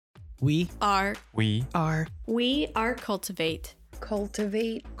We are Cultivate.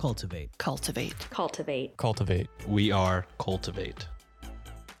 cultivate. We are Cultivate.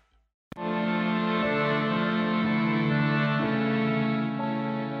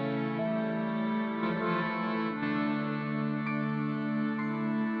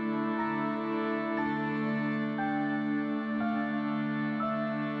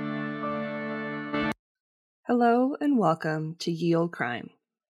 Hello and welcome to Ye Olde Crime,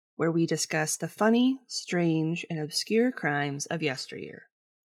 where we discuss the funny, strange, and obscure crimes of yesteryear.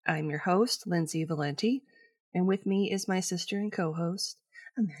 I'm your host, Lindsay Valenti, and with me is my sister and co-host,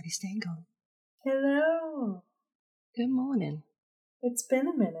 Maddie Stengel. Hello. Good morning. It's been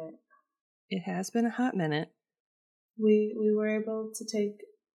a minute. It has been a hot minute. We were able to take,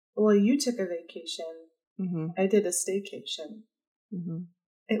 well, you took a vacation. Mm-hmm. I did a staycation. Mm-hmm.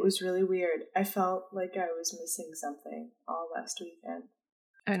 It was really weird. I felt like I was missing something all last weekend.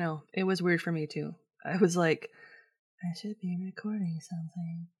 I know. It was weird for me, too. I was like, I should be recording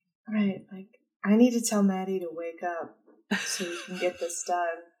something. Right. Like, I need to tell Maddie to wake up so we can get this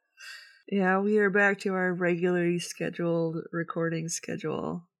done. Yeah, we are back to our regularly scheduled recording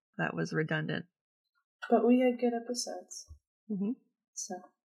schedule. That was redundant. But we had good episodes. Mm-hmm. So.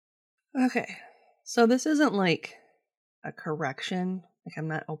 Okay. So this isn't like a correction. Like, I'm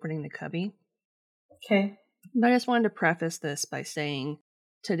not opening the cubby. Okay. But I just wanted to preface this by saying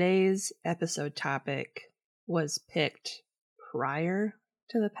today's episode topic was picked prior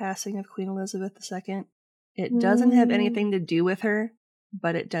to the passing of Queen Elizabeth II. It doesn't have anything to do with her,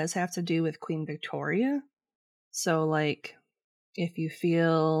 but it does have to do with Queen Victoria. So, like, if you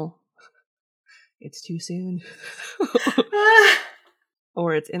feel it's too soon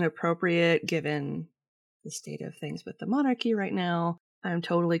or it's inappropriate given the state of things with the monarchy right now, I'm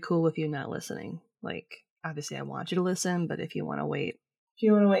totally cool with you not listening. Like, obviously I want you to listen, but if you want to wait. If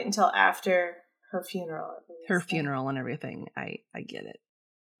you want to wait until after her funeral. Her funeral and everything, I get it.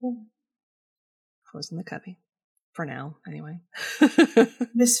 Closing the cubby. For now, anyway.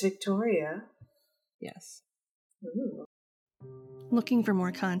 Miss Victoria. Yes. Ooh. Looking for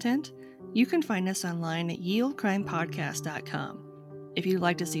more content? You can find us online at yeoldecrimepodcast.com. If you'd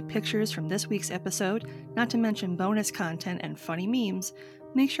like to see pictures from this week's episode, not to mention bonus content and funny memes,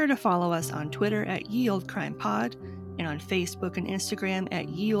 make sure to follow us on Twitter at Ye Olde Crime Pod and on Facebook and Instagram at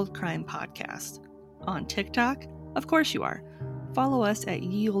Ye Olde Crime Podcast. On TikTok? Of course you are. Follow us at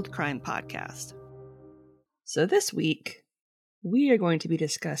Ye Olde Crime Podcast. So this week, we are going to be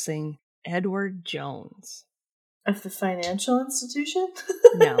discussing Edward Jones. Of the financial institution?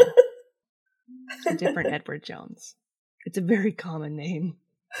 No. It's a different Edward Jones. It's a very common name.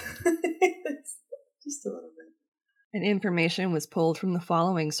 Just a little bit. And information was pulled from the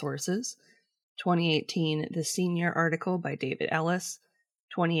following sources. 2018, The Senior article by David Ellis.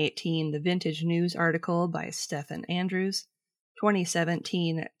 2018, The Vintage News article by Stephen Andrews.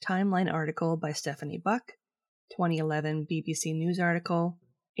 2017, Timeline article by Stephanie Buck. 2011, BBC News article.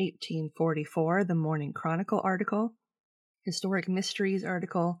 1844, The Morning Chronicle article. Historic Mysteries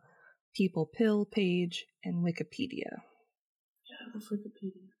article. People Pill page, and Wikipedia. I love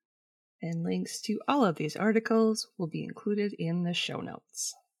Wikipedia. And links to all of these articles will be included in the show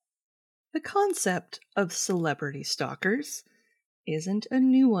notes. The concept of celebrity stalkers isn't a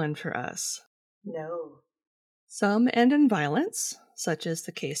new one for us. No. Some end in violence, such as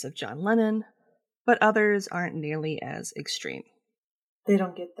the case of John Lennon, but others aren't nearly as extreme. They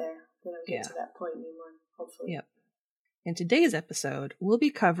don't get there. They don't get to that point anymore, hopefully. Yep. In today's episode, we'll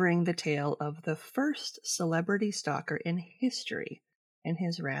be covering the tale of the first celebrity stalker in history and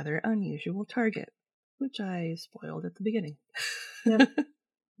his rather unusual target, which I spoiled at the beginning. Yep.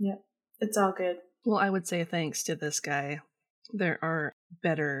 Yep. It's all good. Well, I would say thanks to this guy, there are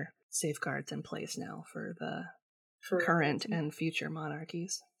better safeguards in place now for the current and future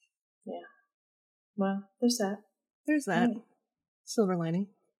monarchies. Yeah. Well, there's that. There's that. Right. Silver lining.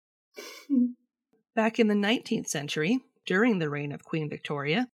 Back in the 19th century, during the reign of Queen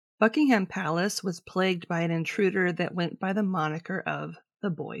Victoria, Buckingham Palace was plagued by an intruder that went by the moniker of the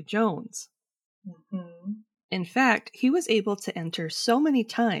Boy Jones. Mm-hmm. In fact, he was able to enter so many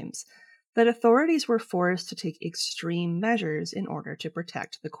times that authorities were forced to take extreme measures in order to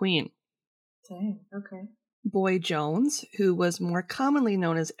protect the Queen. Dang, okay. Boy Jones, who was more commonly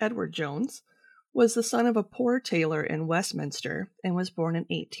known as Edward Jones, was the son of a poor tailor in Westminster and was born in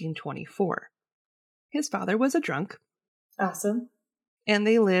 1824. His father was a drunk. Awesome. And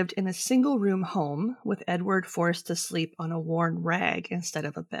they lived in a single-room home with Edward forced to sleep on a worn rag instead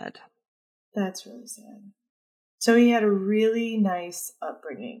of a bed. That's really sad. So he had a really nice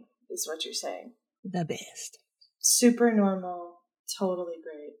upbringing, is what you're saying. The best. Super normal, totally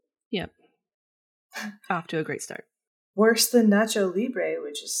great. Yep. Off to a great start. Worse than Nacho Libre,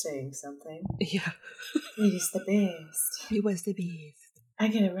 which is saying something. Yeah. It is the best. He was the beast. I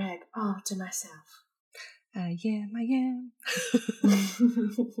get a rag all to myself. I am.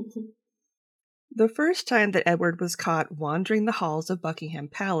 The first time that Edward was caught wandering the halls of Buckingham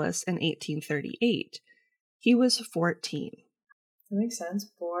Palace in 1838, he was 14. That makes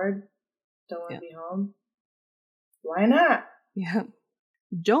sense. Bored. Don't want to be home. Why not? Yeah.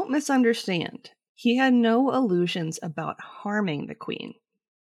 Don't misunderstand. He had no illusions about harming the Queen.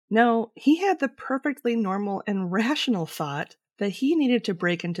 No, he had the perfectly normal and rational thought that he needed to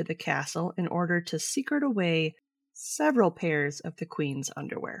break into the castle in order to secret away several pairs of the Queen's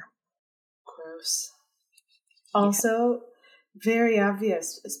underwear. Gross. Also, very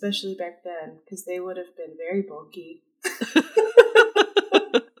obvious, especially back then, because they would have been very bulky.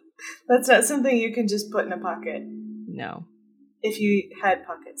 That's not something you can just put in a pocket. No. If you had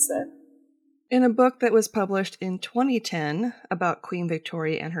pockets then. In a book that was published in 2010 about Queen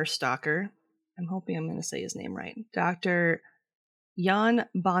Victoria and her stalker, I'm hoping I'm going to say his name right, Dr. Jan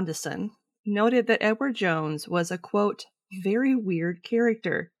Bondison noted that Edward Jones was a, quote, very weird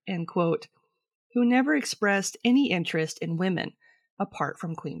character, end quote, who never expressed any interest in women, apart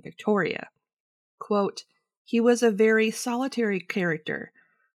from Queen Victoria. Quote, he was a very solitary character,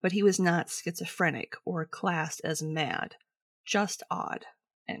 but he was not schizophrenic or classed as mad, just odd,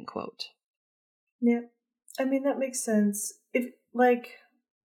 end quote. Yeah, I mean, that makes sense.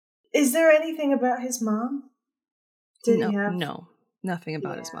 Is there anything about his mom? No, nothing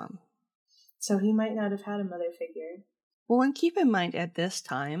about his mom. So he might not have had a mother figure. Well, and keep in mind at this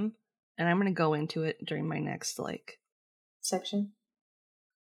time, and I'm going to go into it during my next, section.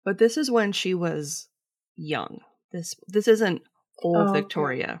 But this is when she was young. This isn't old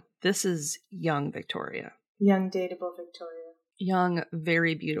Victoria. Okay. This is young Victoria. Young, dateable Victoria. Young,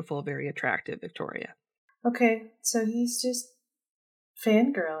 very beautiful, very attractive Victoria. Okay, so he's just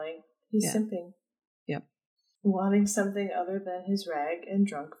fangirling. He's simping. Yep. Wanting something other than his rag and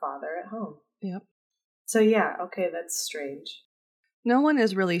drunk father at home. Yep. So yeah, okay, that's strange. No one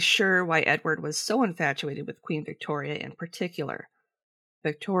is really sure why Edward was so infatuated with Queen Victoria in particular.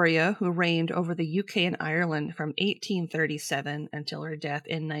 Victoria, who reigned over the UK and Ireland from 1837 until her death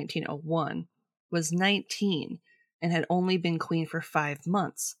in 1901, was 19 and had only been queen for 5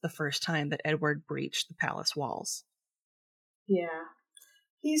 months the first time that Edward breached the palace walls. Yeah.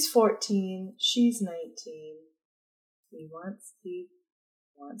 He's 14, she's 19. He wants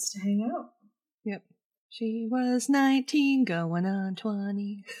to hang out. Yep. She was 19, going on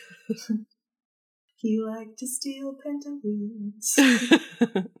 20. He liked to steal pantaloons.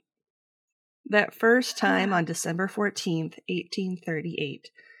 That first time on December 14th, 1838,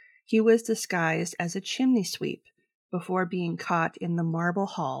 he was disguised as a chimney sweep before being caught in the marble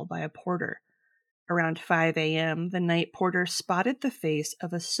hall by a porter. Around 5 a.m., the night porter spotted the face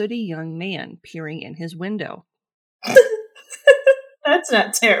of a sooty young man peering in his window. That's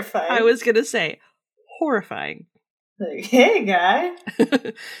not terrifying. I was going to say, horrifying. Like, hey, guy.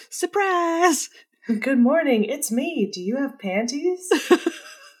 Surprise! Good morning, it's me. Do you have panties?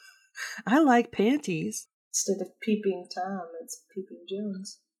 I like panties. Instead of peeping Tom, it's peeping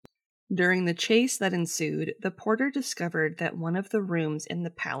Jones. During the chase that ensued, the porter discovered that one of the rooms in the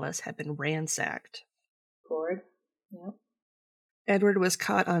palace had been ransacked. Bored? Yep. Edward was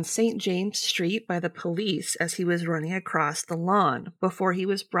caught on St. James Street by the police as he was running across the lawn before he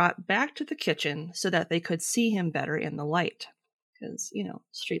was brought back to the kitchen so that they could see him better in the light. Because,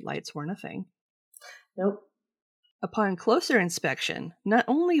 street lights weren't a thing. Nope. Upon closer inspection, not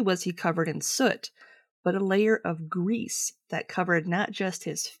only was he covered in soot, but a layer of grease that covered not just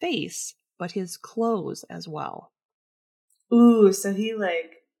his face, but his clothes as well. Ooh, so he,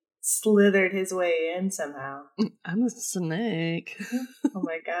 slithered his way in somehow. I'm a snake. Oh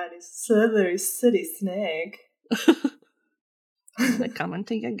my god, he's a slithery, sooty snake. They come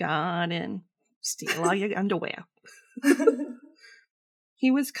into your garden, steal all your underwear. He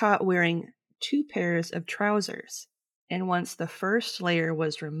was caught wearing 2 pairs of trousers, and once the first layer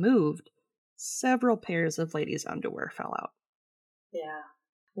was removed, several pairs of ladies' underwear fell out. Yeah.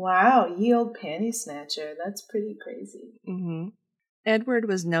 Wow, ye old panty snatcher. That's pretty crazy. Mm-hmm. Edward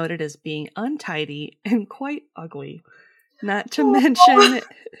was noted as being untidy and quite ugly. Not to mention,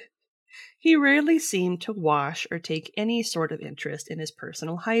 he rarely seemed to wash or take any sort of interest in his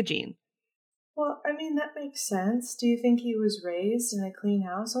personal hygiene. Well, I mean, that makes sense. Do you think he was raised in a clean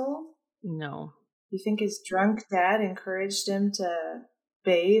household? No. You think his drunk dad encouraged him to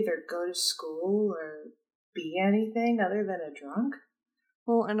bathe or go to school or be anything other than a drunk?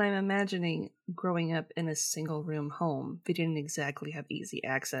 Well, and I'm imagining growing up in a single-room home, they didn't exactly have easy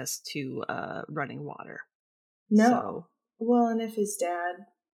access to running water. No. So, Well, and if his dad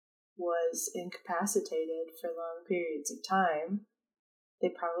was incapacitated for long periods of time, they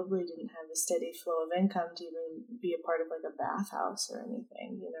probably didn't have a steady flow of income to even be a part of like a bathhouse or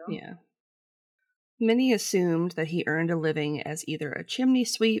anything, you know? yeah. Many assumed that he earned a living as either a chimney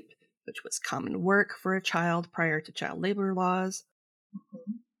sweep, which was common work for a child prior to child labor laws,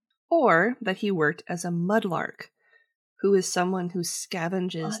 Mm-hmm. or that he worked as a mudlark, who is someone who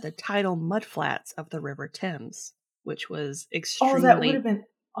scavenges the tidal mudflats of the River Thames, which was extremely... Oh, that would have been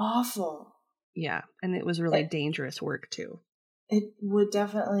awful. Yeah, and it was really dangerous work, too. It would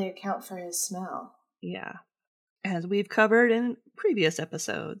definitely account for his smell. Yeah. As we've covered in previous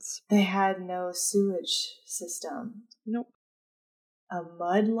episodes. They had no sewage system. Nope. A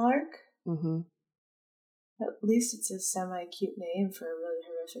mudlark? Mm-hmm. At least it's a semi-cute name for a really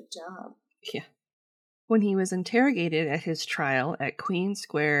horrific job. Yeah. When he was interrogated at his trial at Queen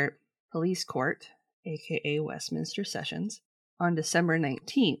Square Police Court, aka Westminster Sessions, on December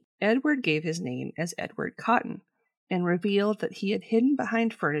 19th, Edward gave his name as Edward Cotton and revealed that he had hidden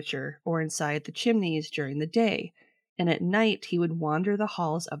behind furniture or inside the chimneys during the day, and at night he would wander the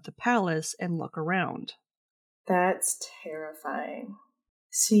halls of the palace and look around. That's terrifying.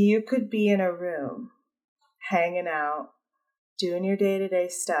 So you could be in a room, hanging out, doing your day-to-day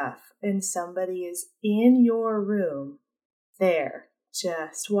stuff, and somebody is in your room, there,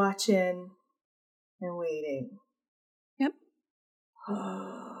 just watching and waiting. Yep.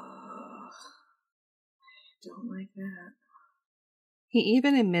 Don't like that. He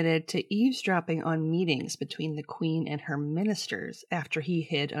even admitted to eavesdropping on meetings between the Queen and her ministers after he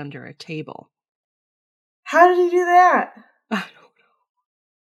hid under a table. How did he do that? I don't know.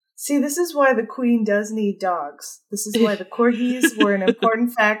 See, this is why the Queen does need dogs. This is why the corgis were an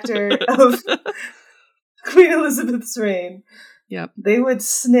important factor of Queen Elizabeth's reign. Yep. They would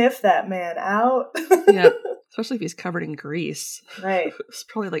sniff that man out. Yep. Especially if he's covered in grease. Right. It's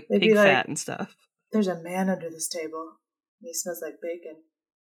probably like They'd pig be fat like, and stuff. There's a man under this table. He smells like bacon.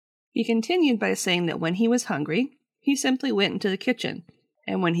 He continued by saying that when he was hungry, he simply went into the kitchen,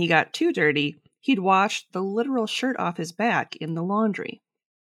 and when he got too dirty, he'd wash the literal shirt off his back in the laundry.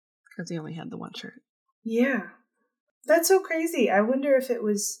 Because he only had the one shirt. Yeah. That's so crazy. I wonder if he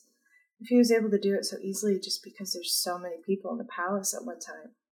was able to do it so easily just because there's so many people in the palace at one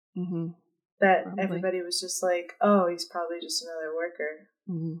time. Mm-hmm. That Probably. Everybody was just like, oh, he's probably just another worker.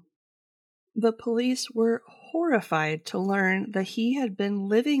 Mm-hmm. The police were horrified to learn that he had been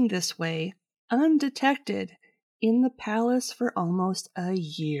living this way, undetected, in the palace for almost a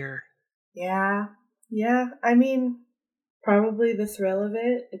year. Yeah. I mean, probably the thrill of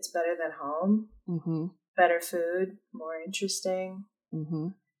it. It's better than home. Mm-hmm. Better food. More interesting. Mm-hmm.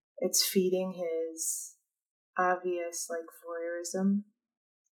 It's feeding his obvious, voyeurism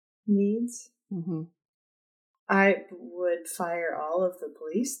needs. Mm-hmm. I would fire all of the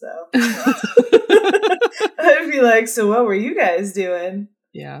police, though. I'd be like, so what were you guys doing?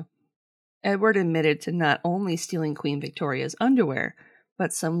 Yeah. Edward admitted to not only stealing Queen Victoria's underwear,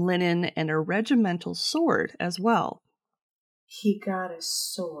 but some linen and a regimental sword as well. He got a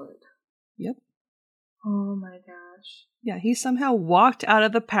sword. Yep. Oh my gosh. Yeah, he somehow walked out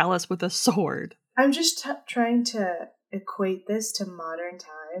of the palace with a sword. I'm just trying to equate this to modern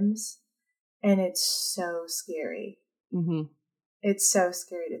times, and it's so scary. Mm-hmm. It's so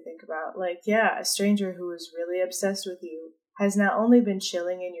scary to think about. A stranger who is really obsessed with you has not only been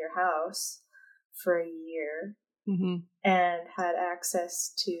chilling in your house for a year Mm-hmm. and had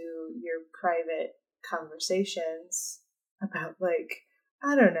access to your private conversations about,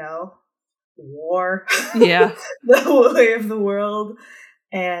 I don't know, war. Yeah. The way of the world.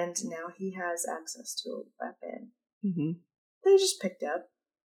 And now he has access to a weapon. Mm-hmm. They just picked up.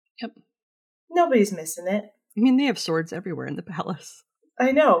 Yep. Nobody's missing it. I mean, they have swords everywhere in the palace.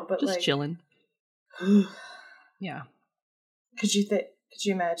 I know, but just chilling. Yeah. Could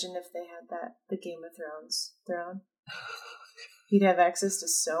you imagine if they had the Game of Thrones throne? He'd have access to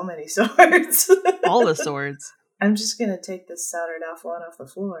so many swords. All the swords. I'm just gonna take this soldered off one off the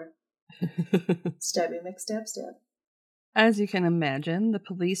floor. Stabby McStab stab. As you can imagine, the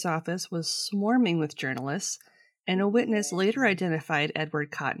police office was swarming with journalists, and a witness later identified Edward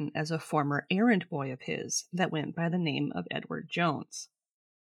Cotton as a former errand boy of his that went by the name of Edward Jones.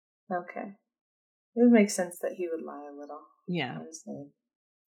 Okay. It would make sense that he would lie a little. Yeah. On his name.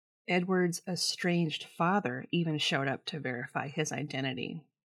 Edward's estranged father even showed up to verify his identity.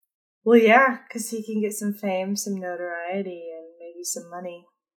 Well, yeah, because he can get some fame, some notoriety, and maybe some money.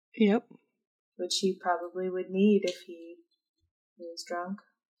 Yep. Which he probably would need if he was drunk.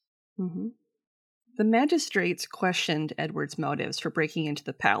 Mm-hmm. The magistrates questioned Edward's motives for breaking into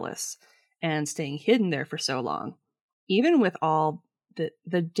the palace and staying hidden there for so long, even with all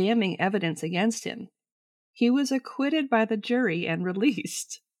the damning evidence against him. He was acquitted by the jury and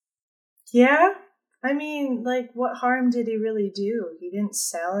released. Yeah? I mean, like, what harm did he really do? He didn't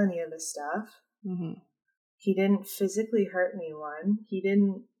sell any of the stuff. Mm-hmm. He didn't physically hurt anyone. He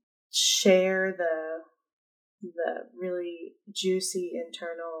didn't share the really juicy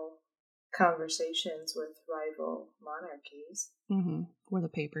internal conversations with rival monarchies. Mm-hmm. Or the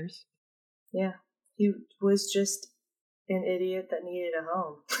papers. Yeah. He was just an idiot that needed a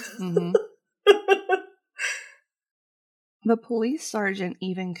home. Mm-hmm. The police sergeant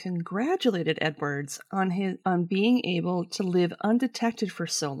even congratulated Edwards on being able to live undetected for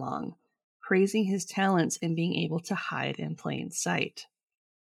so long, praising his talents in being able to hide in plain sight.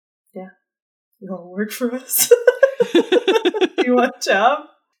 Yeah. You want to work for us? You want a job?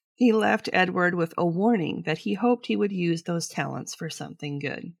 He left Edward with a warning that he hoped he would use those talents for something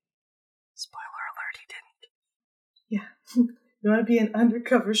good. Spoiler alert, he didn't. Yeah. You want to be an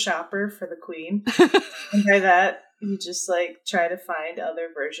undercover shopper for the Queen? And by that, you just like try to find other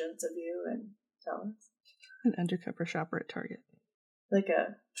versions of you and tell us. An undercover shopper at Target. Like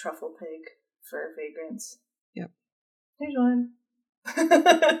a truffle pig for vagrants. Yep. Here's one.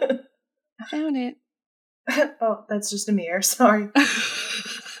 I found it. Oh, that's just a mirror. Sorry.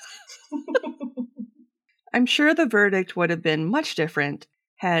 I'm sure the verdict would have been much different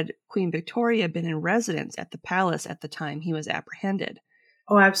had Queen Victoria been in residence at the palace at the time he was apprehended.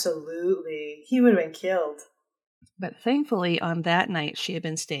 Oh, absolutely. He would have been killed. But thankfully, on that night, she had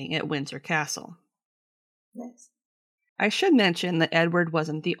been staying at Windsor Castle. Nice. I should mention that Edward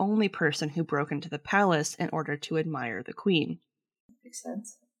wasn't the only person who broke into the palace in order to admire the Queen. Makes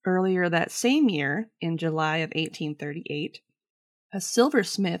sense. Earlier that same year, in July of 1838, a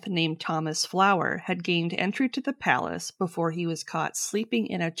silversmith named Thomas Flower had gained entry to the palace before he was caught sleeping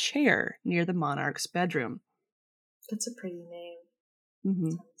in a chair near the monarch's bedroom. That's a pretty name.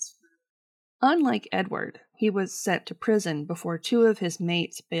 Mm-hmm. Unlike Edward, he was sent to prison before two of his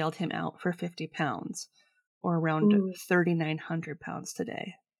mates bailed him out for £50, or around 3,900 pounds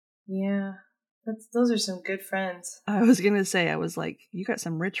today. Yeah, those are some good friends. I was going to say, I was like, you got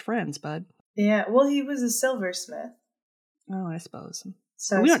some rich friends, bud. Yeah, well, he was a silversmith. Oh, I suppose.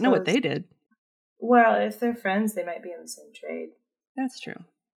 So we don't know what they did. Well, if they're friends, they might be in the same trade. That's true.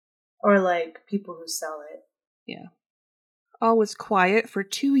 Or like people who sell it. Yeah. All was quiet for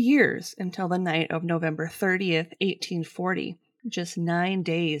 2 years until the night of November 30th, 1840, just 9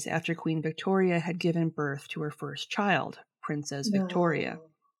 days after Queen Victoria had given birth to her first child, Princess Victoria.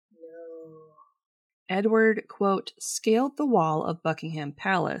 No. Edward, quote, scaled the wall of Buckingham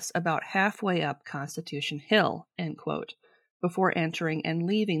Palace about halfway up Constitution Hill, end quote, before entering and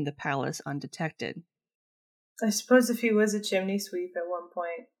leaving the palace undetected. I suppose if he was a chimney sweep at one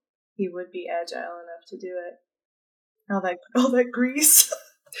point, he would be agile enough to do it. All that grease.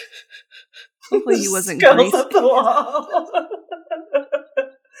 Hopefully he wasn't scuttles greased. up the wall.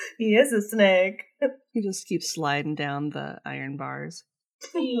 He is a snake. He just keeps sliding down the iron bars.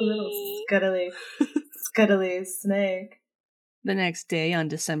 A little scuttly snake. The next day, on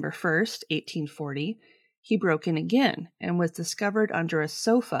December 1st, 1840, he broke in again and was discovered under a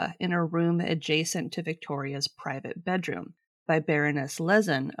sofa in a room adjacent to Victoria's private bedroom by Baroness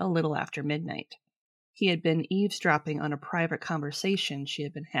Lezen a little after midnight. He had been eavesdropping on a private conversation she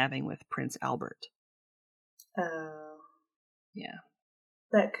had been having with Prince Albert. Oh. Yeah.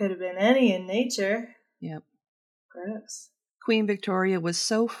 That could have been any in nature. Yep. Gross. Queen Victoria was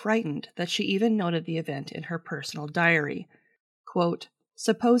so frightened that she even noted the event in her personal diary. Quote,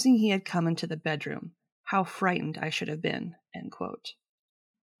 supposing he had come into the bedroom, how frightened I should have been, end quote.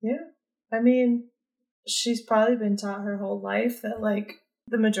 Yeah. I mean, she's probably been taught her whole life that, like,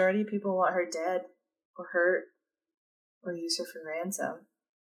 the majority of people want her dead or hurt or use her for ransom.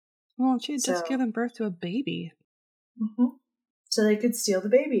 Well, she had just given birth to a baby. Mm-hmm. So they could steal the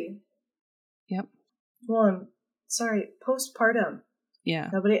baby. Yep. Well, I'm sorry, postpartum. Yeah.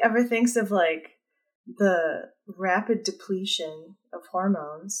 Nobody ever thinks of, like, the rapid depletion of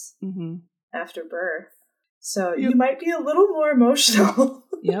hormones after birth. So you might be a little more emotional.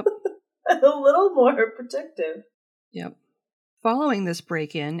 Yep. A little more protective. Yep. Following this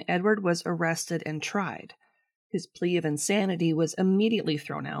break-in, Edward was arrested and tried. His plea of insanity was immediately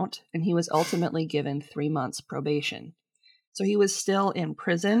thrown out, and he was ultimately given 3 months probation. So he was still in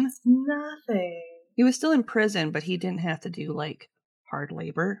prison. That's nothing. He was still in prison, but he didn't have to do, like, hard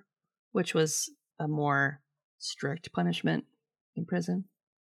labor, which was a more strict punishment in prison.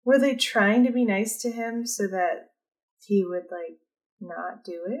 Were they trying to be nice to him so that he would, like, not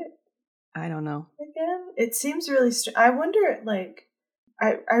do it? I don't know. again? It seems really I wonder, like,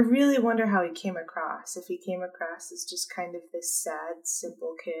 I really wonder how he came across. If he came across as just kind of this sad,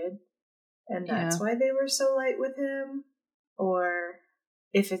 simple kid, and that's why they were so light with him, or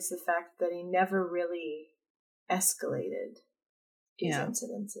if it's the fact that he never really escalated these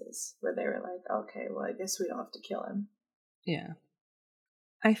incidences, where they were like, okay, well, I guess we don't have to kill him. Yeah.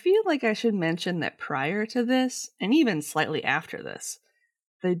 I feel like I should mention that prior to this, and even slightly after this,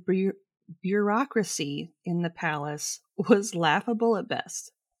 the bureaucracy in the palace was laughable at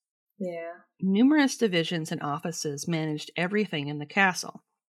best. Yeah. Numerous divisions and offices managed everything in the castle,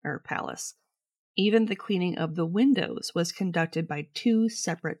 or palace. Even the cleaning of the windows was conducted by 2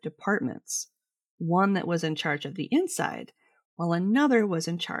 separate departments. One that was in charge of the inside, while another was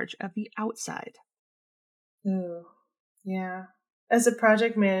in charge of the outside. Ooh, yeah. As a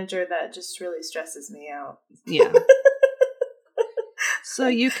project manager, that just really stresses me out. Yeah. So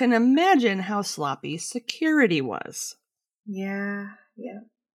you can imagine how sloppy security was. Yeah.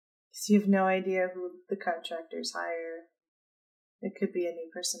 Because you have no idea who the contractors hire. It could be a new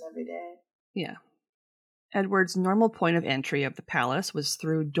person every day. Yeah. Edward's normal point of entry of the palace was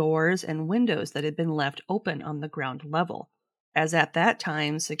through doors and windows that had been left open on the ground level, as at that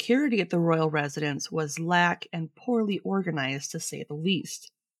time security at the royal residence was lax and poorly organized, to say the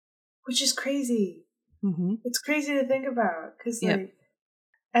least. Which is crazy. Mm-hmm. It's crazy to think about, because like,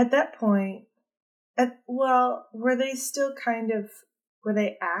 at that point, were they still were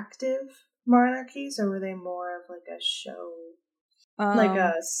they active monarchies, or were they more of like a show, like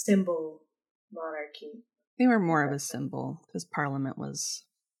a symbol monarchy? They were more of a symbol, because Parliament was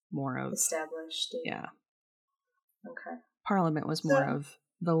more of... established. Yeah. Okay. Parliament was more of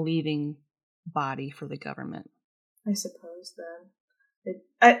the leading body for the government. I suppose then.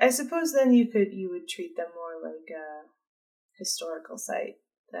 I suppose then you would treat them more like a historical site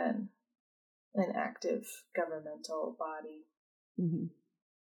than an active governmental body. Mm-hmm.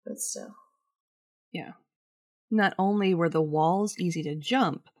 But still. Yeah. Not only were the walls easy to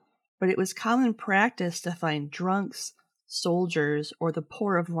jump, but it was common practice to find drunks, soldiers, or the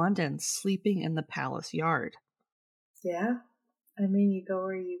poor of London sleeping in the palace yard. Yeah. I mean, you go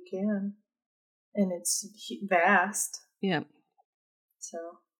where you can. And it's vast. Yeah. So.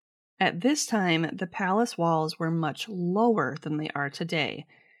 At this time, the palace walls were much lower than they are today,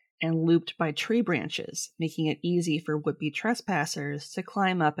 and looped by tree branches, making it easy for would-be trespassers to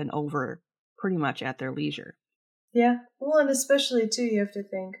climb up and over pretty much at their leisure. Yeah. Well, and especially, too, you have to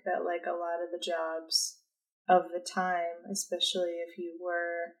think that, like, a lot of the jobs of the time, especially if you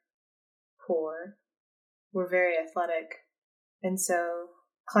were poor, were very athletic. And so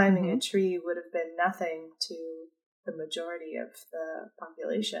climbing a tree would have been nothing to the majority of the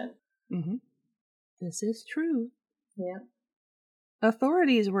population. Mm-hmm. This is true. Yeah.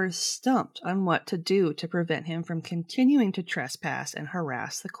 Authorities were stumped on what to do to prevent him from continuing to trespass and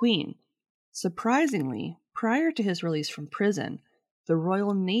harass the Queen. Surprisingly, prior to his release from prison, the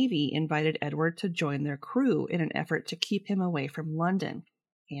Royal Navy invited Edward to join their crew in an effort to keep him away from London,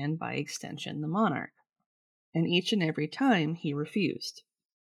 and by extension the monarch. And each and every time he refused.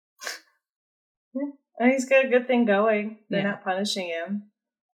 Yeah. He's got a good thing going. They're not punishing him.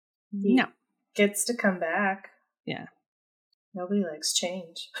 He gets to come back. Yeah. Nobody likes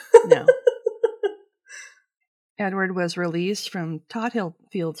change. No. Edward was released from Tothill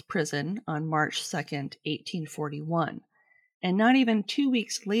Prison on March 2nd, 1841, and not even 2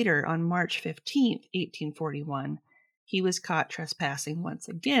 weeks later, on March 15th, 1841, he was caught trespassing once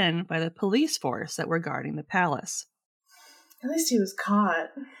again by the police force that were guarding the palace. At least he was caught.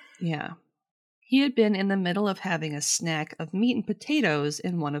 Yeah. He had been in the middle of having a snack of meat and potatoes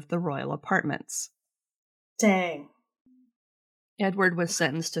in one of the royal apartments. Dang. Edward was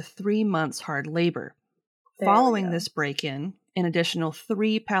sentenced to 3 months hard labor. Following this break-in, an additional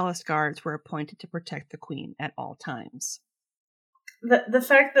 3 palace guards were appointed to protect the Queen at all times. The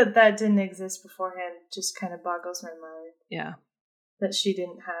fact that didn't exist beforehand just kind of boggles my mind. Yeah. That she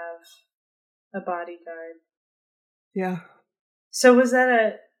didn't have a bodyguard. Yeah. So was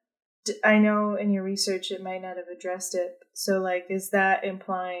that I know in your research it might not have addressed it, so like, is that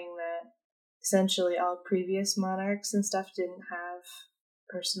implying that essentially all previous monarchs and stuff didn't have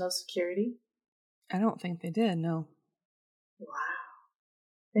personal security? I don't think they did, no. Wow.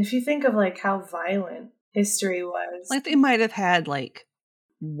 If you think of like how violent history was. Like they might have had like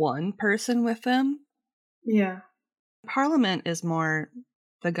one person with them. Yeah. Parliament is more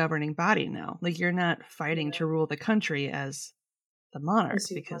the governing body now. Like you're not fighting to rule the country as the monarch,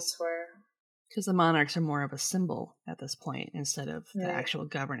 because the monarchs are more of a symbol at this point instead of the actual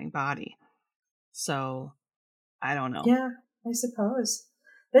governing body. So I don't know. Yeah, I suppose.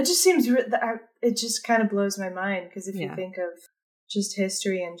 That just seems, it just kind of blows my mind, because if you think of just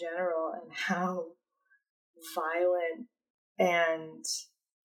history in general and how violent and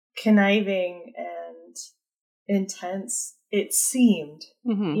conniving and intense it seemed,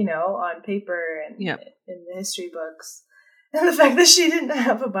 on paper and in the history books. And the fact that she didn't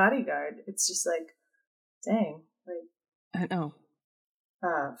have a bodyguard, it's just like, dang. I know.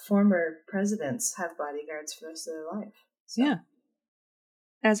 Former presidents have bodyguards for the rest of their life. So. Yeah.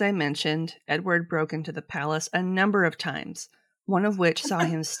 As I mentioned, Edward broke into the palace a number of times, one of which saw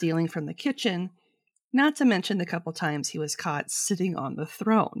him stealing from the kitchen, not to mention the couple times he was caught sitting on the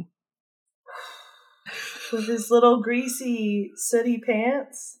throne. With his little greasy, sooty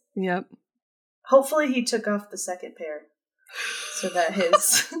pants. Yep. Hopefully he took off the second pair so that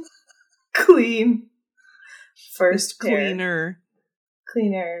his clean first pair.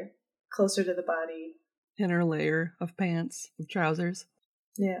 Cleaner, closer to the body. Inner layer of pants, of trousers.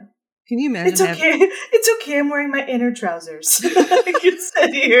 Yeah. Can you imagine? It's okay. It's okay. I'm wearing my inner trousers. I can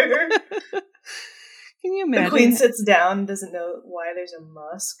sit here. Can you imagine? The queen sits down and doesn't know why there's a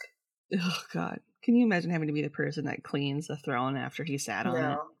musk. Oh, God. Can you imagine having to be the person that cleans the throne after he sat on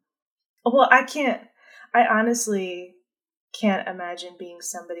it? Well, I can't. I honestly can't imagine being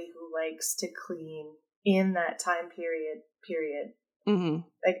somebody who likes to clean in that time period. Mm-hmm.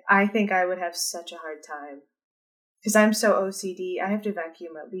 Like, I think I would have such a hard time. Because I'm so OCD. I have to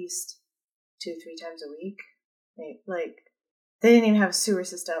vacuum at least 2-3 times a week. Like, they didn't even have a sewer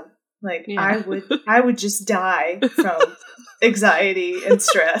system. Like, yeah. I would just die from anxiety and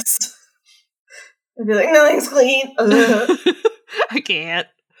stress. I'd be like, nothing's clean. I can't.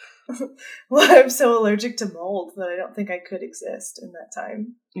 Well, I'm so allergic to mold that I don't think I could exist in that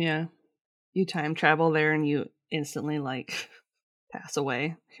time. Yeah. You time travel there and you instantly, like, pass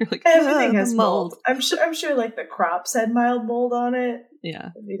away. You're like, everything has mold. I'm sure like the crops had mild mold on it. Yeah.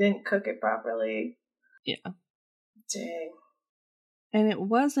 If you didn't cook it properly. Yeah. Dang. And it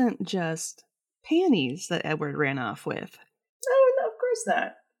wasn't just panties that Edward ran off with. No, of course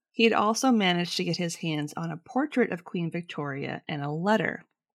not. He'd also managed to get his hands on a portrait of Queen Victoria and a letter,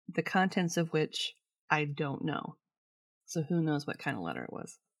 the contents of which I don't know. So who knows what kind of letter it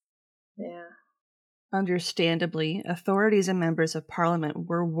was. Yeah. Understandably, authorities and members of Parliament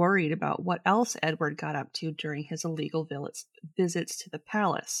were worried about what else Edward got up to during his illegal visits to the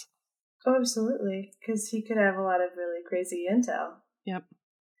palace. Oh, absolutely, because he could have a lot of really crazy intel. Yep.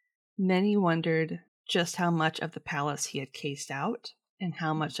 Many wondered just how much of the palace he had cased out and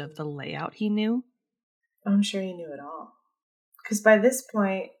how much of the layout he knew. I'm sure he knew it all. Because by this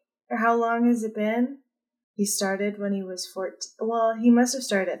point, how long has it been? He started when he was 14. Well, he must have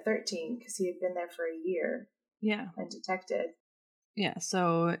started at 13 because he had been there for a year. Yeah. And detected. Yeah,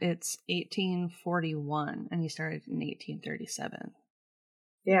 so it's 1841 and he started in 1837.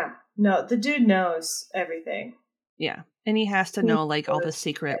 Yeah. No, the dude knows everything. Yeah. And he has to know, like, all the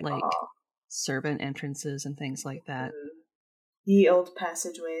secret, like, servant entrances and things like that. Mm-hmm. The old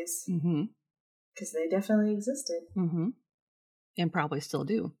passageways. Mm-hmm. Because they definitely existed. Mm-hmm. And probably still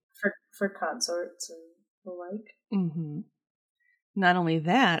do. For consorts and the like. Mm-hmm. Not only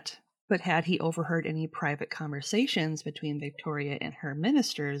that, but had he overheard any private conversations between Victoria and her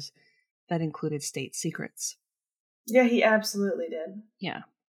ministers that included state secrets? Yeah, he absolutely did. Yeah.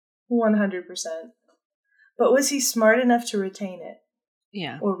 100%. But was he smart enough to retain it?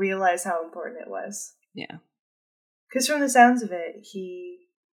 Yeah. Or realize how important it was? Yeah. Because from the sounds of it, he,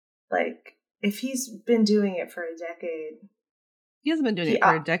 like, if he's been doing it for a decade... He hasn't been doing it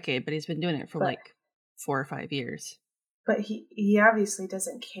for a decade, but he's been doing it for, like, 4 or 5 years. But he obviously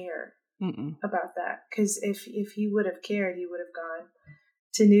doesn't care about that. Because if he would have cared, he would have gone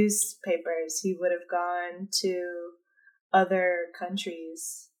to newspapers. He would have gone to other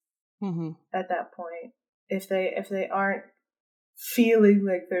countries at that point. If they aren't feeling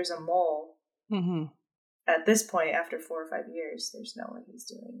like there's a mole at this point, after 4 or 5 years, there's no way he's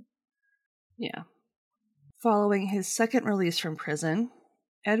doing it. Yeah. Following his second release from prison,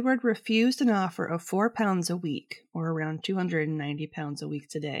 Edward refused an offer of £4 a week, or around £290 a week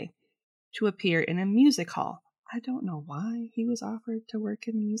today, to appear in a music hall. I don't know why he was offered to work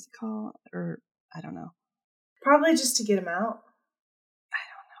in a music hall, or I don't know. Probably just to get him out. I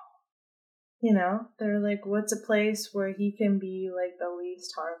don't know. You know, they're like, what's a place where he can be, like, the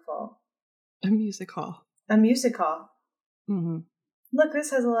least harmful? A music hall. A music hall. Mm-hmm. Look,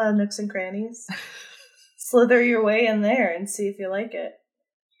 this has a lot of nooks and crannies. Slither your way in there and see if you like it.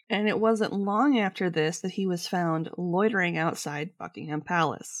 And it wasn't long after this that he was found loitering outside Buckingham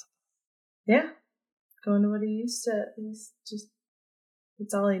Palace. Yeah. Going to what he used to.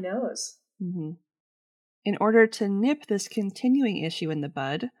 It's all he knows. Mm-hmm. In order to nip this continuing issue in the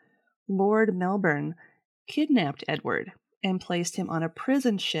bud, Lord Melbourne kidnapped Edward and placed him on a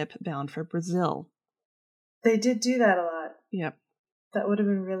prison ship bound for Brazil. They did do that a lot. Yep. That would have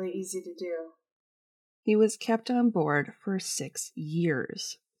been really easy to do. He was kept on board for 6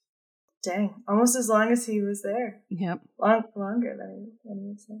 years. Dang. Almost as long as he was there. Yep. Longer than he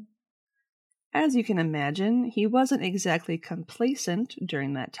was there. As you can imagine, he wasn't exactly complacent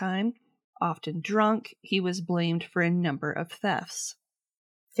during that time. Often drunk, he was blamed for a number of thefts.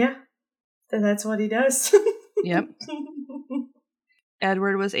 Yeah. That's what he does. Yep.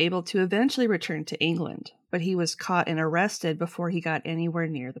 Edward was able to eventually return to England, but he was caught and arrested before he got anywhere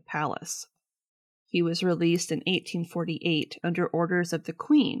near the palace. He was released in 1848 under orders of the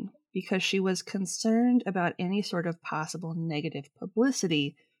Queen because she was concerned about any sort of possible negative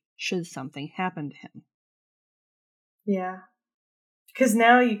publicity should something happen to him. Yeah. Because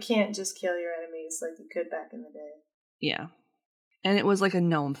now you can't just kill your enemies like you could back in the day. Yeah. And it was like a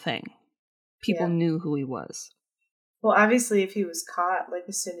known thing. People knew who he was. Well, obviously, if he was caught, like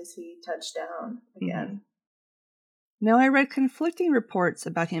as soon as he touched down again. Mm-hmm. Now, I read conflicting reports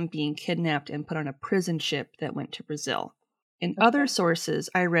about him being kidnapped and put on a prison ship that went to Brazil. In other sources,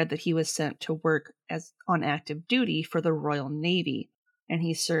 I read that he was sent to work on active duty for the Royal Navy, and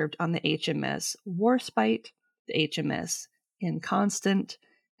he served on the HMS Warspite, the HMS Inconstant,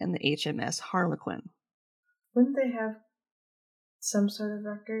 and the HMS Harlequin. Wouldn't they have some sort of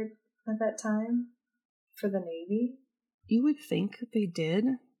record at that time for the Navy? You would think they did,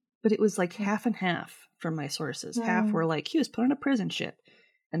 but it was like half and half from my sources. Half were like, he was put on a prison ship,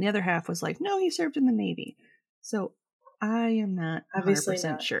 and the other half was like, no, he served in the Navy. So I am not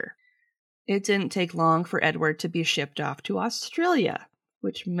 100% sure. It didn't take long for Edward to be shipped off to Australia,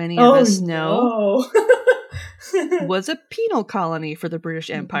 which many of us know was a penal colony for the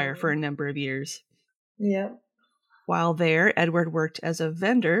British Empire for a number of years. Yeah. While there, Edward worked as a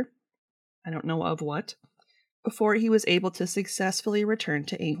vendor, I don't know of what, before he was able to successfully return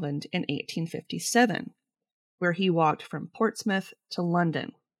to England in 1857, where he walked from Portsmouth to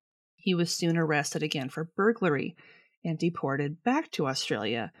London. He was soon arrested again for burglary and deported back to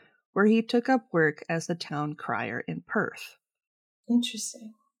Australia, where he took up work as the town crier in Perth.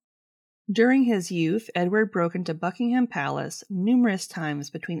 Interesting. During his youth, Edward broke into Buckingham Palace numerous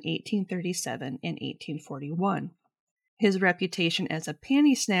times between 1837 and 1841. His reputation as a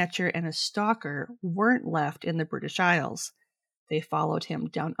panty snatcher and a stalker weren't left in the British Isles. They followed him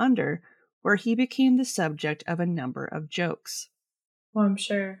down under, where he became the subject of a number of jokes. Well, I'm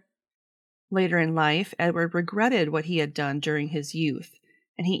sure. Later in life, Edward regretted what he had done during his youth,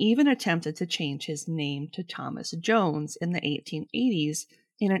 and he even attempted to change his name to Thomas Jones in the 1880s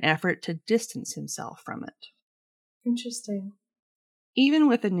in an effort to distance himself from it. Interesting. Even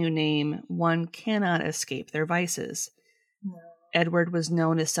with a new name, one cannot escape their vices. No. Edward was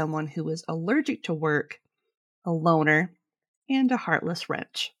known as someone who was allergic to work, a loner, and a heartless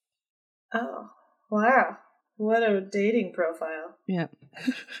wretch. Oh, wow. What a dating profile. Yep.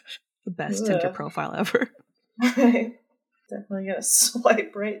 The best Tinder profile ever. Right. Definitely gonna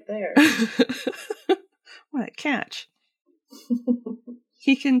swipe right there. What a catch.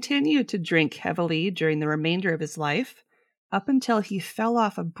 He continued to drink heavily during the remainder of his life, up until he fell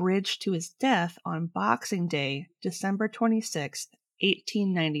off a bridge to his death on Boxing Day, December 26,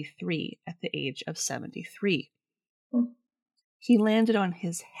 1893, at the age of 73. He landed on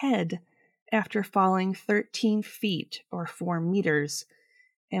his head after falling 13 feet or 4 meters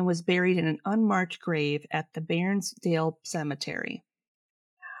and was buried in an unmarked grave at the Bairnsdale Cemetery.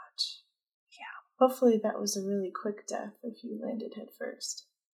 Ouch. Yeah. Hopefully that was a really quick death if you landed head first.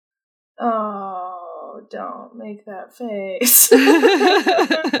 Oh, don't make that face.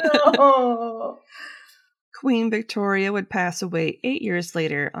 No. Queen Victoria would pass away 8 years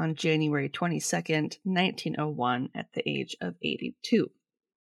later on January 22nd, 1901, at the age of 82.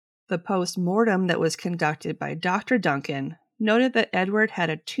 The post-mortem that was conducted by Dr. Duncan noted that Edward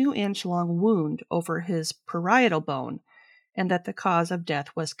had a 2-inch long wound over his parietal bone and that the cause of death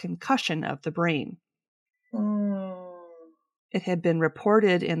was concussion of the brain. It had been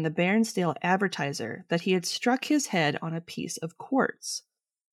reported in the Bairnsdale Advertiser that he had struck his head on a piece of quartz.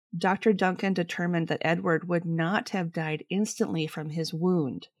 Dr. Duncan determined that Edward would not have died instantly from his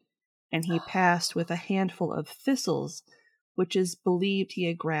wound, and he passed with a handful of thistles, which is believed he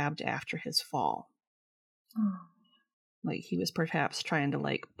had grabbed after his fall. Like he was perhaps trying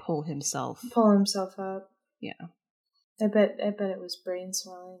to pull himself up. Yeah. I bet it was brain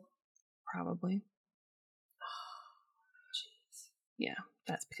swelling. Probably. Jeez. Yeah,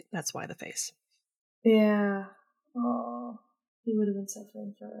 that's why the face. Yeah. Oh, he would have been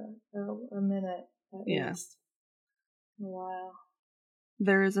suffering for a minute. at Yeah. least. Wow.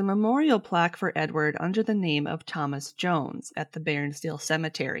 There is a memorial plaque for Edward under the name of Thomas Jones at the Bairnsdale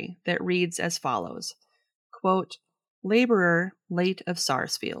Cemetery that reads as follows, quote, laborer late of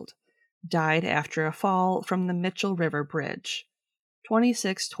Sarsfield, died after a fall from the Mitchell River Bridge,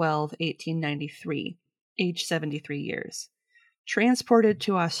 26/12/1893, age 73 years. Transported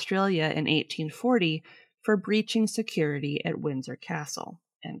to Australia in 1840 for breaching security at Windsor Castle,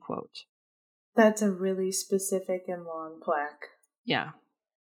 end quote. That's a really specific and long plaque. Yeah.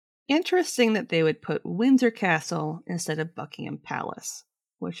 Interesting that they would put Windsor Castle instead of Buckingham Palace,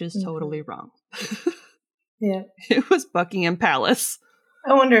 which is totally wrong. Yeah. It was Buckingham Palace.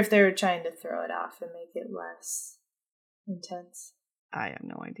 I wonder if they were trying to throw it off and make it less intense. I have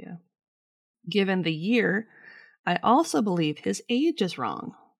no idea. Given the year, I also believe his age is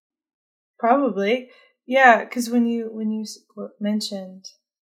wrong. Probably. Yeah, because when you mentioned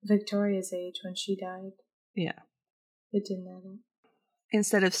Victoria's age when she died, Yeah. it didn't add up.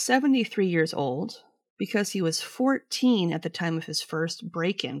 Instead of 73 years old, because he was 14 at the time of his first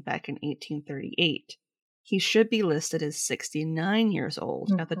break-in back in 1838, he should be listed as 69 years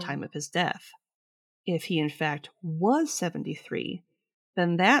old at the time of his death. If he in fact was 73,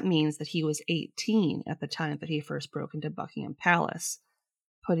 then that means that he was 18 at the time that he first broke into Buckingham Palace,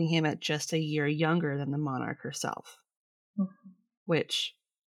 putting him at just a year younger than the monarch herself. Which,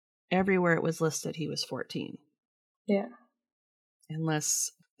 everywhere it was listed, he was 14. Yeah.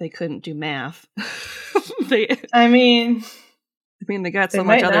 Unless they couldn't do math. They got so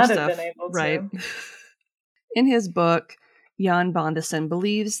much other stuff, right? To. In his book, Jan Bondesen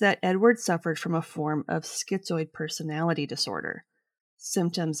believes that Edward suffered from a form of schizoid personality disorder.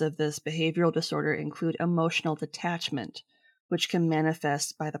 Symptoms of this behavioral disorder include emotional detachment, which can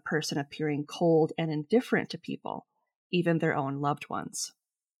manifest by the person appearing cold and indifferent to people, even their own loved ones.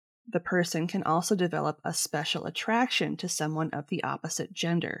 The person can also develop a special attraction to someone of the opposite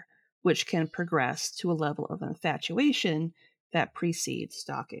gender, which can progress to a level of infatuation that precedes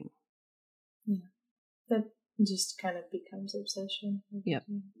stalking. Yeah. That just kind of becomes obsession. Yep.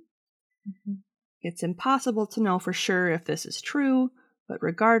 It's impossible to know for sure if this is true, but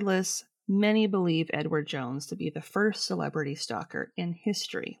regardless, many believe Edward Jones to be the first celebrity stalker in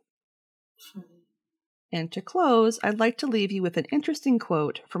history. And to close, I'd like to leave you with an interesting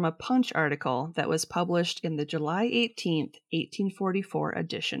quote from a Punch article that was published in the July 18th, 1844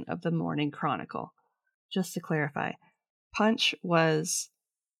 edition of the Morning Chronicle. Just to clarify, Punch was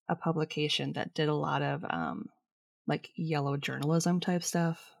a publication that did a lot of yellow journalism type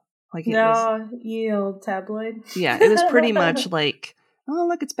stuff. Ye old tabloid. Yeah, it was pretty much like, oh,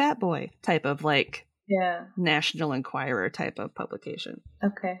 look, it's Bat Boy type of National Enquirer type of publication.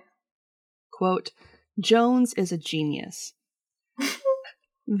 Okay. Quote, Jones is a genius.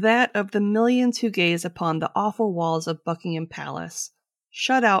 That of the millions who gaze upon the awful walls of Buckingham Palace,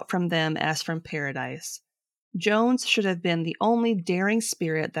 shut out from them as from paradise. Jones should have been the only daring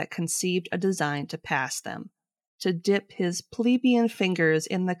spirit that conceived a design to pass them, to dip his plebeian fingers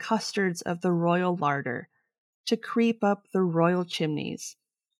in the custards of the royal larder, to creep up the royal chimneys,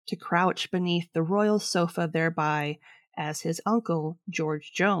 to crouch beneath the royal sofa thereby, as his uncle,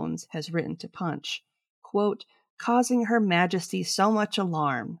 George Jones, has written to Punch, quote, causing her majesty so much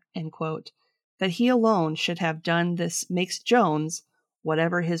alarm, end quote, that he alone should have done this makes Jones,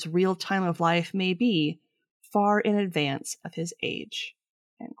 whatever his real time of life may be, far in advance of his age,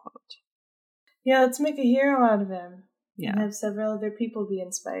 end quote. Yeah, let's make a hero out of him. Yeah. And have several other people be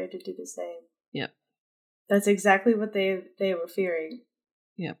inspired to do the same. Yep. That's exactly what they were fearing.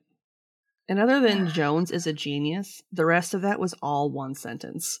 Yep. And other than Jones is a genius, the rest of that was all one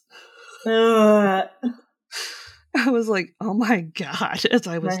sentence. I was like, oh my God, as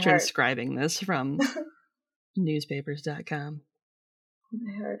I was transcribing this from newspapers.com.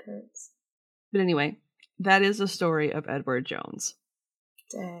 My heart hurts. But anyway, that is the story of Edward Jones.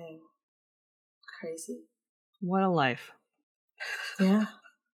 Dang. Crazy. What a life. Yeah.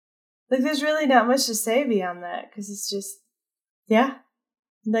 There's really not much to say beyond that, because it's just, yeah.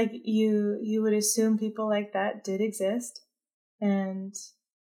 You would assume people like that did exist. And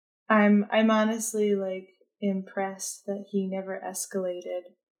I'm honestly, impressed that he never escalated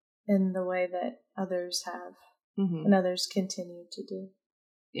in the way that others have. Mm-hmm. And others continue to do.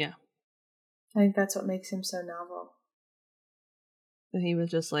 Yeah. I think that's what makes him so novel. And he was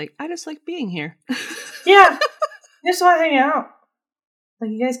just like, I just like being here. Yeah. I just want to hang out.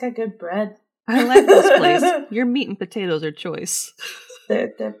 You guys got good bread. I like this place. Your meat and potatoes are choice.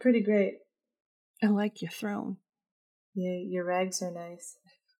 They're pretty great. I like your throne. Yeah, your rags are nice.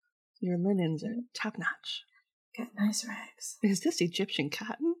 Your linens are top notch. Got nice rags. Is this Egyptian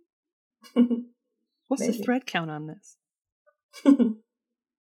cotton? What's Maybe. the thread count on this?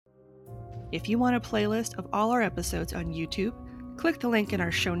 If you want a playlist of all our episodes on YouTube, click the link in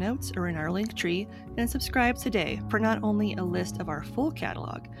our show notes or in our link tree and subscribe today for not only a list of our full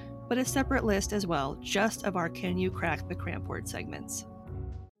catalog, but a separate list as well, just of our Can You Crack the Cramp Word segments.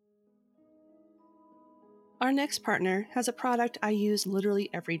 Our next partner has a product I use literally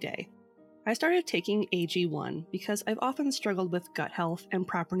every day. I started taking AG1 because I've often struggled with gut health and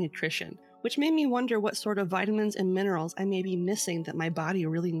proper nutrition, which made me wonder what sort of vitamins and minerals I may be missing that my body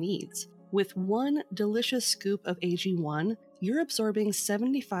really needs. With one delicious scoop of AG1, you're absorbing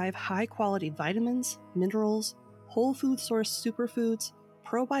 75 high-quality vitamins, minerals, whole food source superfoods,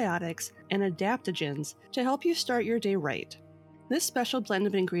 probiotics, and adaptogens to help you start your day right. This special blend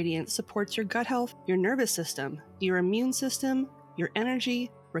of ingredients supports your gut health, your nervous system, your immune system, your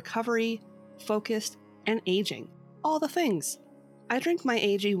energy, recovery, focus, and aging. All the things. I drink my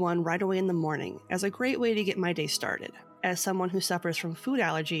AG1 right away in the morning as a great way to get my day started. As someone who suffers from food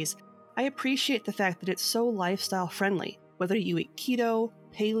allergies, I appreciate the fact that it's so lifestyle friendly, whether you eat keto,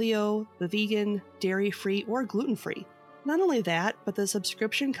 paleo, vegan, dairy-free, or gluten-free. Not only that, but the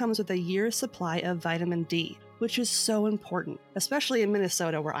subscription comes with a year's supply of vitamin D, which is so important, especially in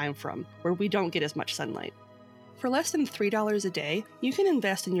Minnesota where I'm from, where we don't get as much sunlight. For less than $3 a day, you can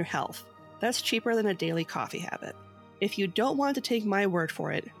invest in your health. That's cheaper than a daily coffee habit. If you don't want to take my word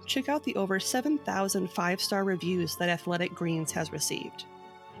for it, check out the over 7,000 5-star reviews that Athletic Greens has received.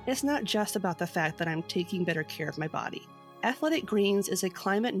 It's not just about the fact that I'm taking better care of my body. Athletic Greens is a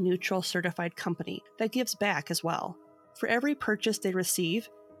climate-neutral certified company that gives back as well. For every purchase they receive,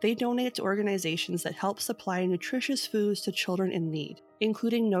 they donate to organizations that help supply nutritious foods to children in need,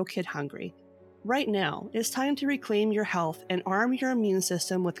 including No Kid Hungry. Right now, it's time to reclaim your health and arm your immune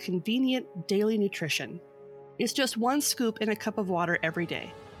system with convenient daily nutrition. It's just one scoop in a cup of water every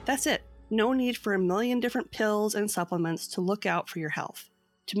day. That's it. No need for a million different pills and supplements to look out for your health.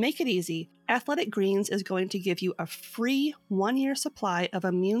 To make it easy, Athletic Greens is going to give you a free 1-year supply of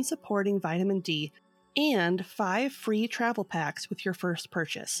immune-supporting vitamin D and 5 free travel packs with your first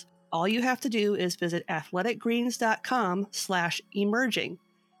purchase. All you have to do is visit athleticgreens.com/emerging.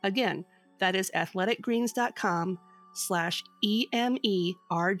 Again, that is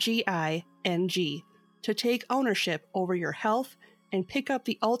athleticgreens.com/EMERGING to take ownership over your health and pick up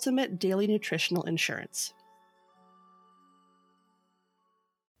the ultimate daily nutritional insurance.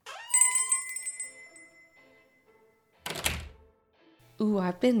 Ooh,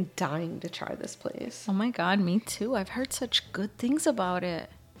 I've been dying to try this place. Oh my god, me too. I've heard such good things about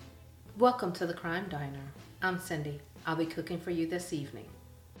it. Welcome to the Crime Diner. I'm Cindy. I'll be cooking for you this evening.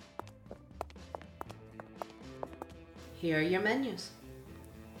 Here are your menus.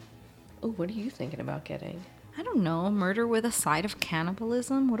 Ooh, what are you thinking about getting? I don't know, murder with a side of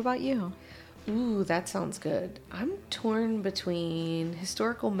cannibalism? What about you? Ooh, that sounds good. I'm torn between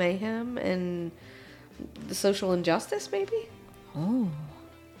historical mayhem and the social injustice, maybe? Oh.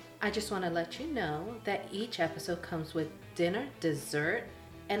 I just want to let you know that each episode comes with dinner, dessert,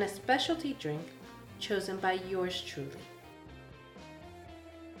 and a specialty drink chosen by yours truly.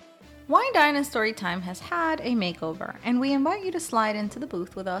 Wine Dine and Storytime has had a makeover, and we invite you to slide into the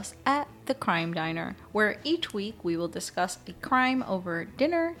booth with us at the Crime Diner, where each week we will discuss a crime over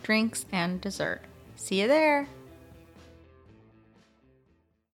dinner, drinks, and dessert. See you there!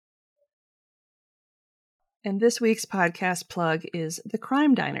 And this week's podcast plug is The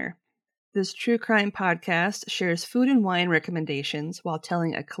Crime Diner. This true crime podcast shares food and wine recommendations while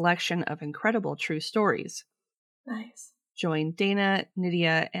telling a collection of incredible true stories. Nice. Join Dana,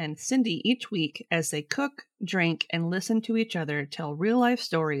 Nydia, and Cindy each week as they cook, drink, and listen to each other tell real-life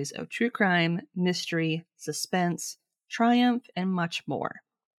stories of true crime, mystery, suspense, triumph, and much more.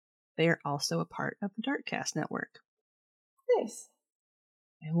 They are also a part of the Darkcast Network. Nice.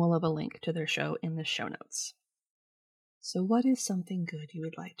 And we'll have a link to their show in the show notes. So what is something good you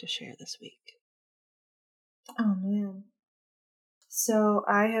would like to share this week? Oh, man. So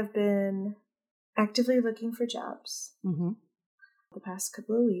I have been actively looking for jobs the past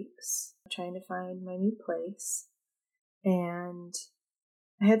couple of weeks, trying to find my new place. And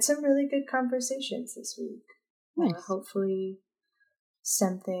I had some really good conversations this week. Nice. Hopefully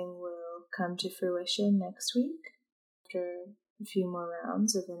something will come to fruition next week after a few more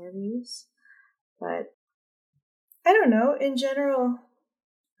rounds of interviews. But I don't know. In general,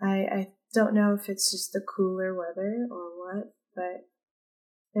 I don't know if it's just the cooler weather or what, but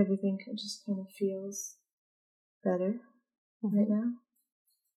everything just kind of feels better right now.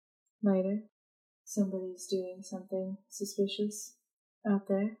 Lighter. Somebody's doing something suspicious out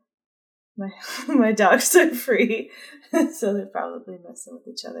there. My dogs are free, so they're probably messing with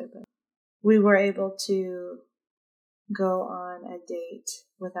each other, but we were able to go on a date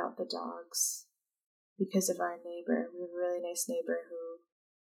without the dogs because of our neighbor. We have a really nice neighbor who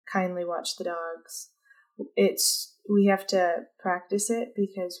kindly watched the dogs. We have to practice it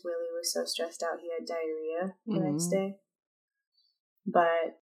because Willie was so stressed out he had diarrhea the next day.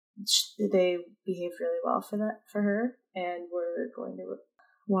 But they behaved really well for her, and we're going to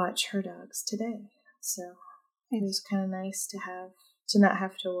watch her dogs today. So it was kind of nice to not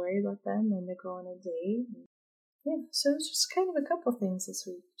have to worry about them and to go on a date. Yeah, so it's just kind of a couple things this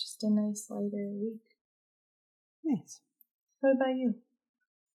week. Just a nice lighter week. Nice. What about you?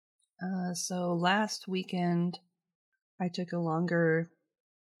 So last weekend, I took a longer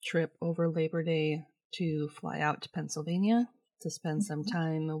trip over Labor Day to fly out to Pennsylvania to spend some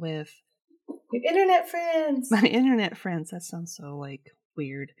time with your internet friends. My internet friends. That sounds so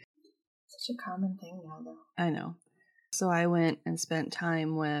weird. Such a common thing now, though. I know. So I went and spent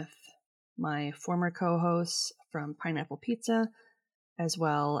time with my former co-hosts from Pineapple Pizza, as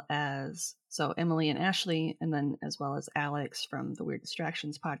well as Emily and Ashley, and then as well as Alex from the Weird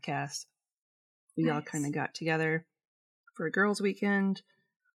Distractions podcast. We all kind of got together for a girls' weekend.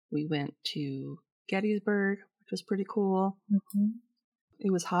 We went to Gettysburg, which was pretty cool. Mm-hmm.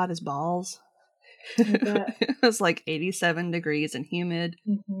 It was hot as balls. It was 87 degrees and humid.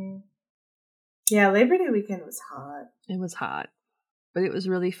 Mm-hmm. Yeah, Labor Day weekend was hot. It was hot, but it was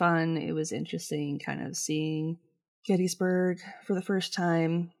really fun. It was interesting kind of seeing Gettysburg for the first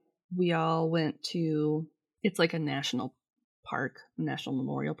time. We all went to, it's like a national park, a national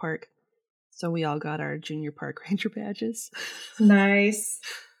memorial park. So we all got our junior park ranger badges. Nice.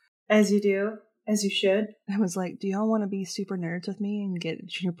 As you do. As you should. I was like, do y'all want to be super nerds with me and get a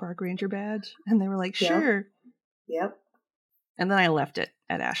junior park ranger badge? And they were like, sure. Yep. And then I left it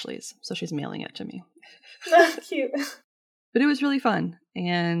at Ashley's. So she's mailing it to me. Cute. But it was really fun.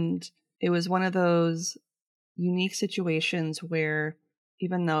 And it was one of those unique situations where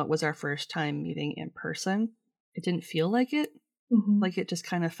even though it was our first time meeting in person, it didn't feel like it. Mm-hmm. It just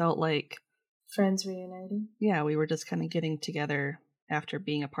kind of felt like friends reuniting. Yeah, we were just kind of getting together after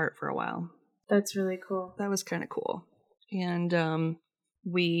being apart for a while. That's really cool. That was kind of cool. And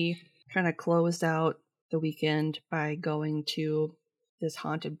we kind of closed out the weekend by going to this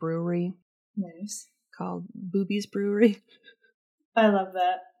haunted brewery. Nice. Called Boobies Brewery. I love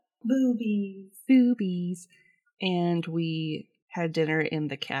that. Boobies. Boobies. And we had dinner in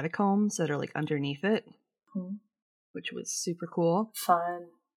the catacombs that are underneath it, which was super cool. Fun.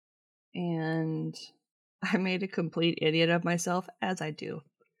 And I made a complete idiot of myself, as I do.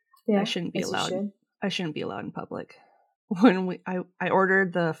 Yeah, I shouldn't be allowed. I shouldn't be allowed in public. When I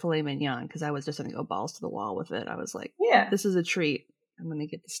ordered the filet mignon because I was just gonna go balls to the wall with it. I was like, yeah, this is a treat. I'm gonna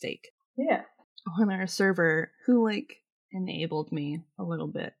get the steak. Yeah. When our server, who enabled me a little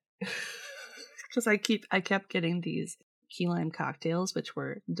bit, because I kept getting these key lime cocktails, which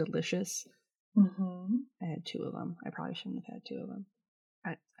were delicious. Mm-hmm. I had 2 of them. I probably shouldn't have had 2 of them.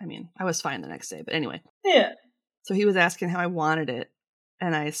 I mean, I was fine the next day, but anyway. Yeah. So he was asking how I wanted it.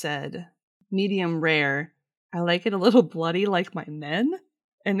 And I said, medium rare. I like it a little bloody like my men.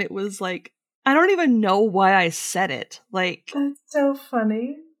 And it was I don't even know why I said it. That's so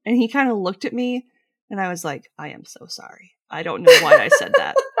funny. And he kind of looked at me and I was like, I am so sorry. I don't know why I said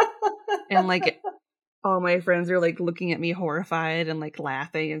that. And all my friends are looking at me horrified and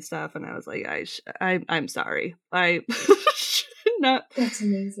laughing and stuff. And I was like, I'm sorry. I not. That's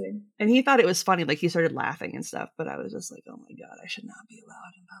amazing. And he thought it was funny. He started laughing and stuff. But I was just like, oh my God, I should not be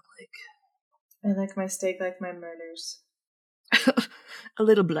allowed in public. I like my steak like my murders. A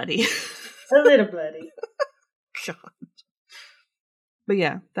little bloody. A little bloody. God. But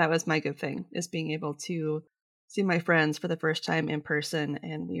yeah, that was my good thing, is being able to see my friends for the first time in person.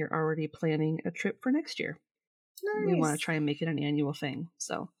 And we are already planning a trip for next year. Nice. We want to try and make it an annual thing.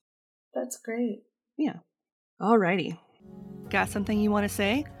 So that's great. Yeah. Alrighty. Got something you want to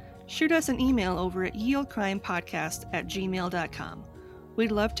say? Shoot us an email over at yeoldcrimepodcast@gmail.com.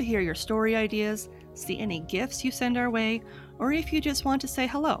 We'd love to hear your story ideas, see any gifts you send our way, or if you just want to say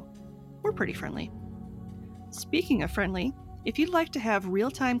hello. We're pretty friendly. Speaking of friendly, if you'd like to have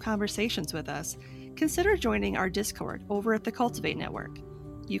real-time conversations with us, consider joining our Discord over at the Cultivate Network.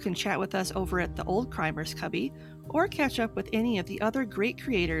 You can chat with us over at the Old Crimers Cubby, or catch up with any of the other great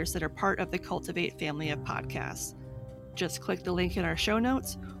creators that are part of the Cultivate family of podcasts. Just click the link in our show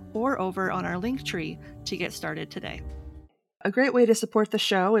notes or over on our link tree to get started today. A great way to support the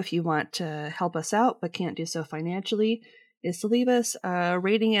show, if you want to help us out but can't do so financially, is to leave us a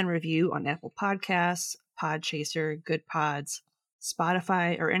rating and review on Apple Podcasts, Podchaser, Good Pods,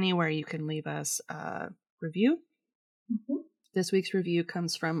 Spotify, or anywhere you can leave us a review. Mm-hmm. This week's review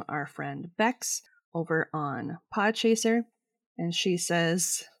comes from our friend Bex over on Podchaser, and she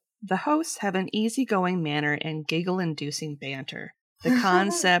says, "The hosts have an easygoing manner and giggle-inducing banter. The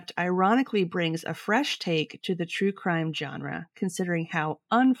concept ironically brings a fresh take to the true crime genre, considering how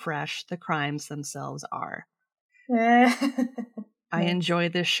unfresh the crimes themselves are. I enjoy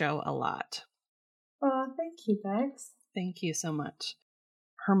this show a lot." Oh, thank you, Bex. Thank you so much.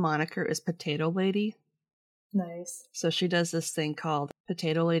 Her moniker is Potato Lady. Nice. So she does this thing called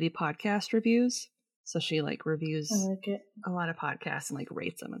Potato Lady Podcast Reviews. So she like reviews I like it. a lot of podcasts and like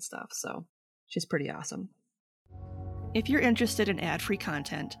rates them and stuff. So she's pretty awesome. If you're interested in ad-free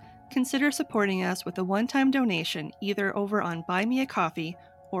content, consider supporting us with a one-time donation either over on Buy Me a Coffee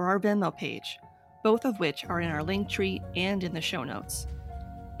or our Venmo page, both of which are in our link tree and in the show notes.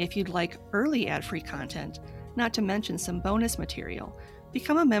 If you'd like early ad-free content, not to mention some bonus material,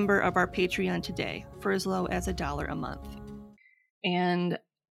 become a member of our Patreon today for as low as $1 a month. And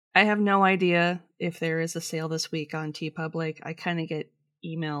I have no idea if there is a sale this week on TeePublic. I kind of get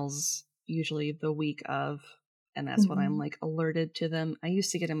emails usually the week of, and that's when I'm like alerted to them. I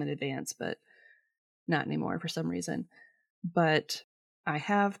used to get them in advance, but not anymore for some reason. But I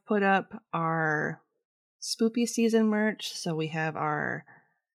have put up our Spoopy season merch. So we have our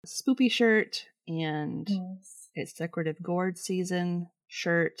Spoopy shirt and it's Decorative Gourd season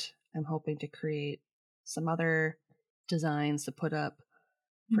shirt. I'm hoping to create some other designs to put up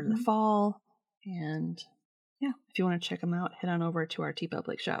for the fall. And yeah, if you want to check them out, head on over to our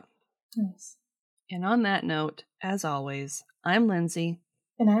TeePublic shop. Nice. And on that note, as always, I'm Lindsay.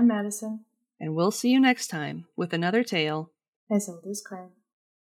 And I'm Madison. And we'll see you next time with another tale As old as crime.